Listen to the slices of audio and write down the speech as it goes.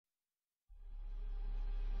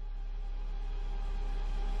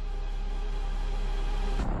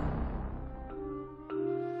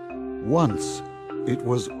Once, it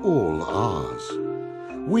was all ours.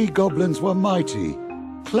 We goblins were mighty,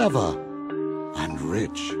 clever, and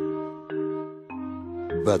rich.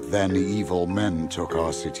 But then evil men took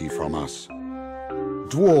our city from us.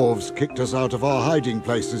 Dwarves kicked us out of our hiding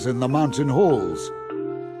places in the mountain halls.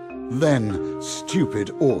 Then stupid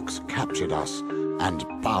orcs captured us and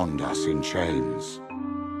bound us in chains.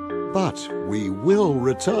 But we will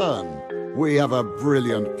return. We have a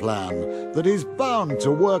brilliant plan that is bound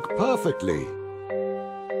to work perfectly.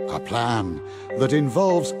 A plan that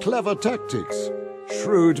involves clever tactics,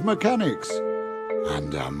 shrewd mechanics,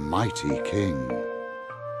 and a mighty king.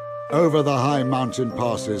 Over the high mountain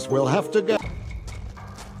passes, we'll have to go.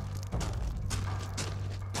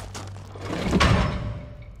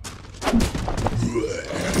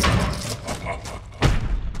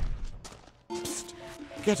 Psst.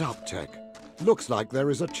 Get up, Tech. Looks like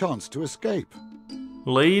there is a chance to escape.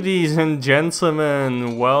 Ladies and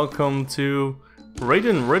gentlemen, welcome to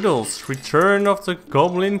Rayon Riddles, Return of the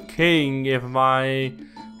Goblin King, if I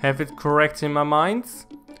have it correct in my mind.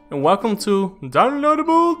 And welcome to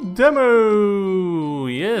Downloadable Demo!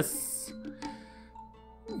 Yes!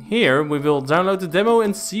 Here we will download the demo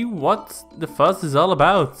and see what the fuss is all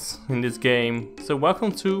about in this game. So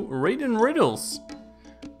welcome to Rayon Riddles,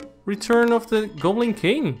 Return of the Goblin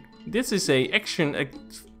King. This is a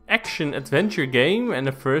action adventure game, and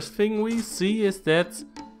the first thing we see is that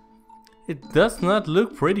it does not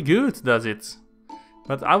look pretty good, does it?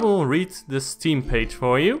 But I will read the Steam page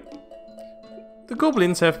for you. The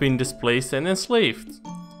goblins have been displaced and enslaved.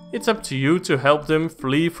 It's up to you to help them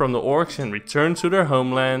flee from the orcs and return to their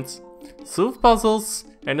homeland. Solve puzzles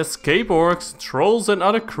and escape orcs, trolls and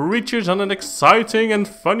other creatures on an exciting and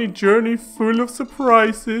funny journey full of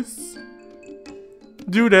surprises.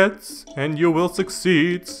 Do that and you will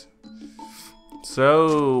succeed.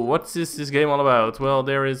 So, what is this game all about? Well,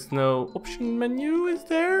 there is no option menu, is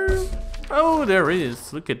there? Oh, there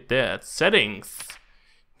is. Look at that. Settings.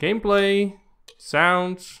 Gameplay.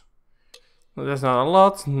 Sound. Well, there's not a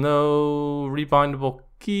lot. No rebindable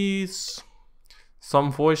keys.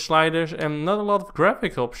 Some voice sliders and not a lot of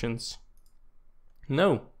graphic options.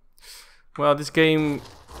 No. Well, this game,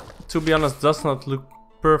 to be honest, does not look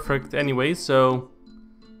perfect anyway, so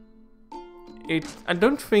I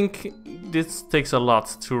don't think this takes a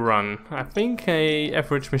lot to run. I think a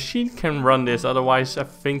average machine can run this, otherwise I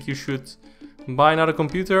think you should buy another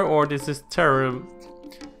computer or this is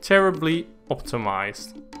terribly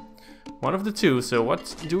optimized. One of the two, so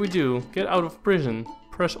what do we do? Get out of prison.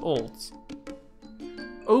 Press Alt.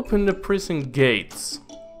 Open the prison gates.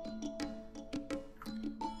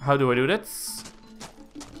 How do I do that?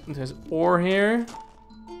 There's ore here.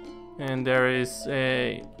 And there is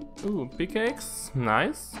a pickaxe.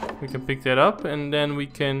 Nice. We can pick that up and then we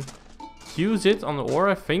can use it on the ore,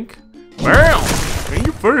 I think. Well, in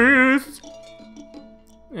your face!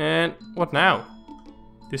 And what now?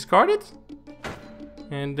 Discard it?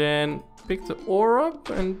 And then pick the ore up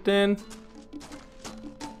and then...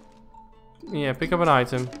 yeah, pick up an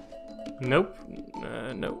item. Nope.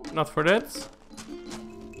 No, not for that.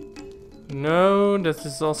 No, that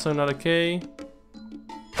is also not okay.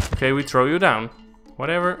 Okay, we throw you down.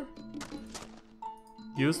 Whatever.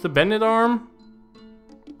 Use the bandit arm.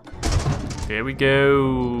 There we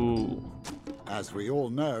go. As we all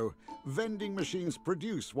know, vending machines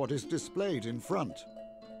produce what is displayed in front.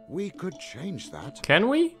 We could change that. Can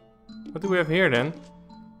we? What do we have here then?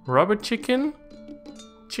 Rubber chicken?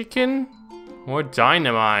 Chicken? Or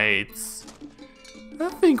dynamite? I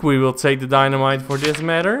think we will take the dynamite for this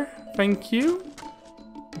matter. Thank you.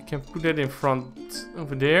 We can put that in front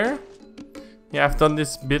over there. Yeah, I've done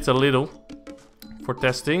this bit a little for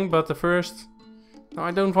testing, but the first... no,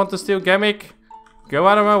 I don't want to steal gimmick. Go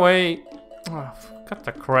out of my way. Oh, cut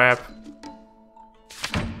the crap.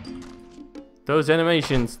 Those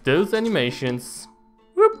animations.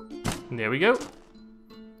 Whoop. There we go.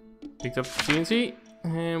 Picked up TNT.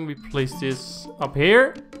 And we place this up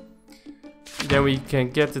here. Then we can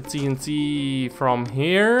get the TNT from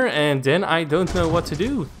here. And then I don't know what to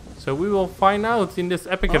do. So we will find out in this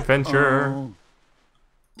epic adventure.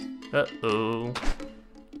 Uh-oh.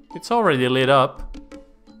 It's already lit up.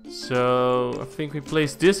 So I think we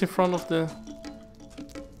place this in front of the...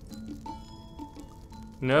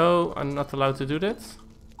 no, I'm not allowed to do that.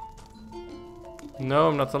 No,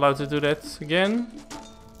 I'm not allowed to do that again.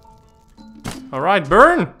 Alright,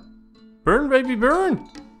 burn! Burn, baby, burn!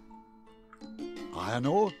 Iron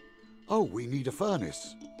ore? Oh, we need a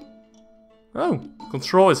furnace. Oh,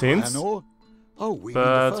 control is hints. Iron ore? Oh, we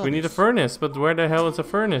need a furnace. But where the hell is a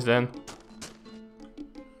furnace then?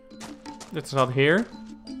 That's not here.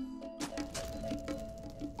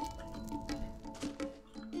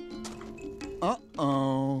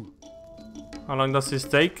 long does this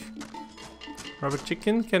take? Rubber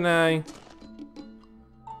chicken, can I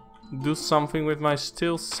do something with my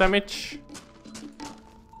steel sandwich?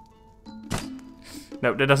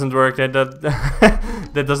 No, that doesn't work. That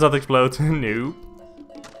that does not explode. No.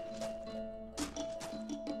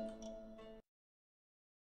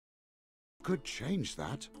 Could change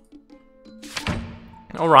that.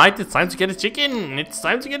 Alright, it's time to get a chicken. It's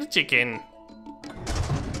time to get a chicken.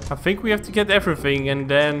 I think we have to get everything and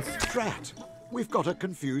then... Drat! We've got a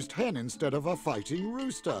confused hen instead of a fighting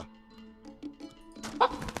rooster.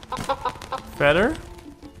 Feather.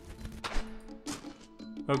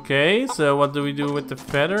 Okay, so what do we do with the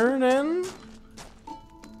feather then?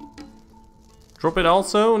 Drop it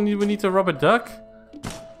also. We need a rubber duck.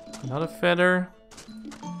 Another feather.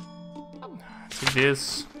 Take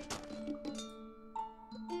this.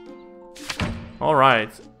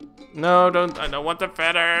 Alright. No, I don't want the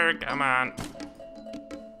feather. Come on.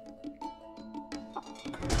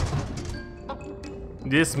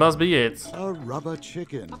 This must be it. A rubber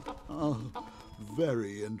chicken. Oh,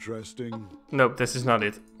 very interesting. Nope, this is not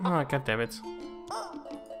it. Oh, god damn it.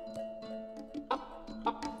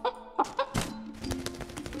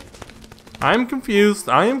 I'm confused.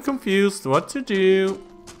 I am confused. What to do?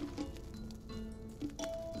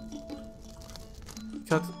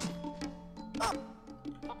 Cut.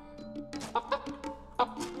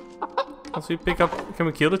 Once we pick up, can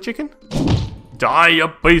we kill the chicken? Die,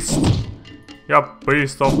 you beast! You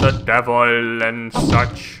beast of the devil and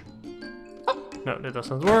such. No, that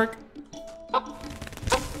doesn't work.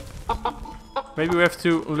 Maybe we have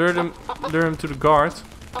to lure him to the guard.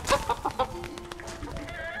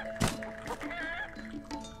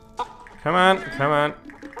 Come on, come on.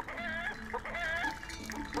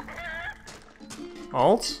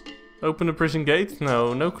 Alt? Open the prison gate?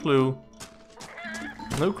 No, no clue.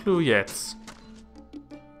 No clue yet.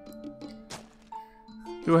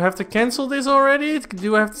 Do I have to cancel this already?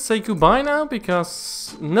 Do I have to say goodbye now?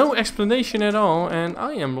 Because no explanation at all and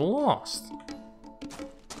I am lost.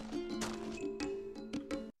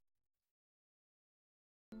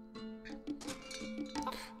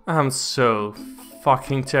 I'm so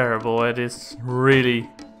fucking terrible at this, really.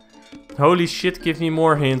 Holy shit, give me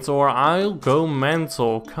more hints or I'll go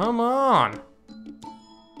mental. Come on.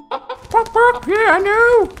 Yeah, I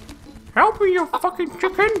know. Help me, you fucking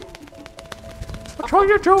chicken. What are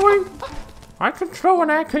you doing? I can throw an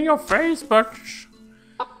egg in your face, but...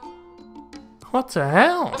 What the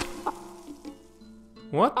hell?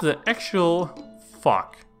 What the actual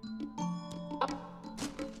fuck?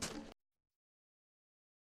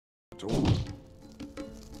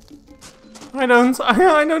 I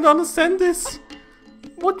don't understand this.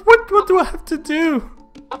 What do I have to do?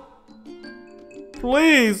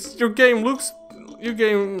 Please, your game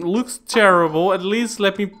looks terrible. At least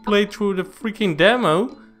let me play through the freaking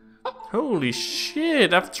demo. Holy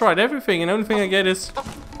shit, I've tried everything and the only thing I get is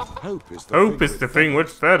hope is the thing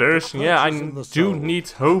with feathers. Yeah, I do need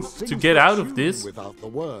hope to get out of this. Without the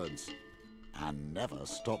words, and never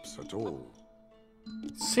stops at all.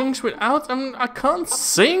 Sings without... I can't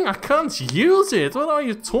sing, I can't use it. What are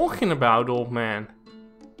you talking about, old man?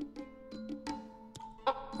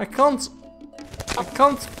 I can't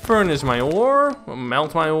furnace my ore, or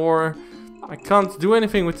melt my ore. I can't do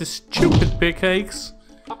anything with this stupid pickaxe.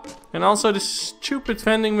 And also this stupid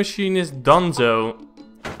vending machine is donezo.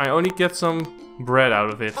 I only get some bread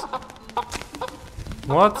out of it.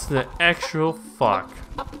 What the actual fuck?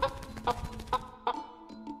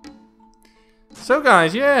 So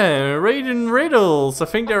guys, yeah, Rayon Riddles. I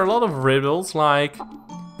think there are a lot of riddles, like...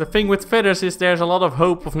 The thing with feathers is there's a lot of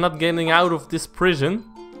hope of not getting out of this prison.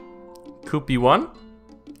 Could be one.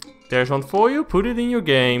 There's one for you, put it in your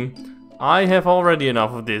game. I have already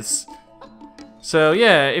enough of this. So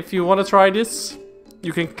yeah, if you want to try this,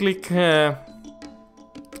 you can click...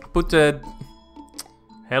 put the...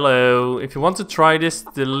 Hello. If you want to try this,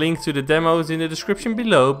 the link to the demo is in the description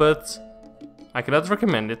below, but... I cannot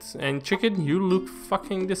recommend it. And chicken, you look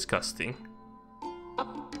fucking disgusting.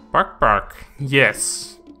 Bark bark.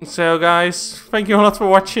 Yes. So guys, thank you a lot for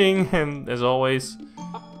watching, and as always,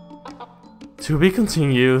 to be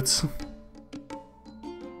continued.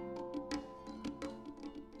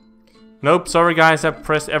 Nope, sorry guys, I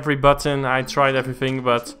pressed every button, I tried everything,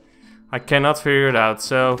 but I cannot figure it out.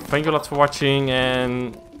 So thank you a lot for watching,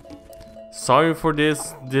 and sorry for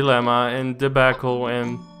this dilemma and debacle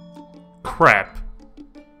and crap.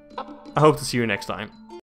 I hope to see you next time.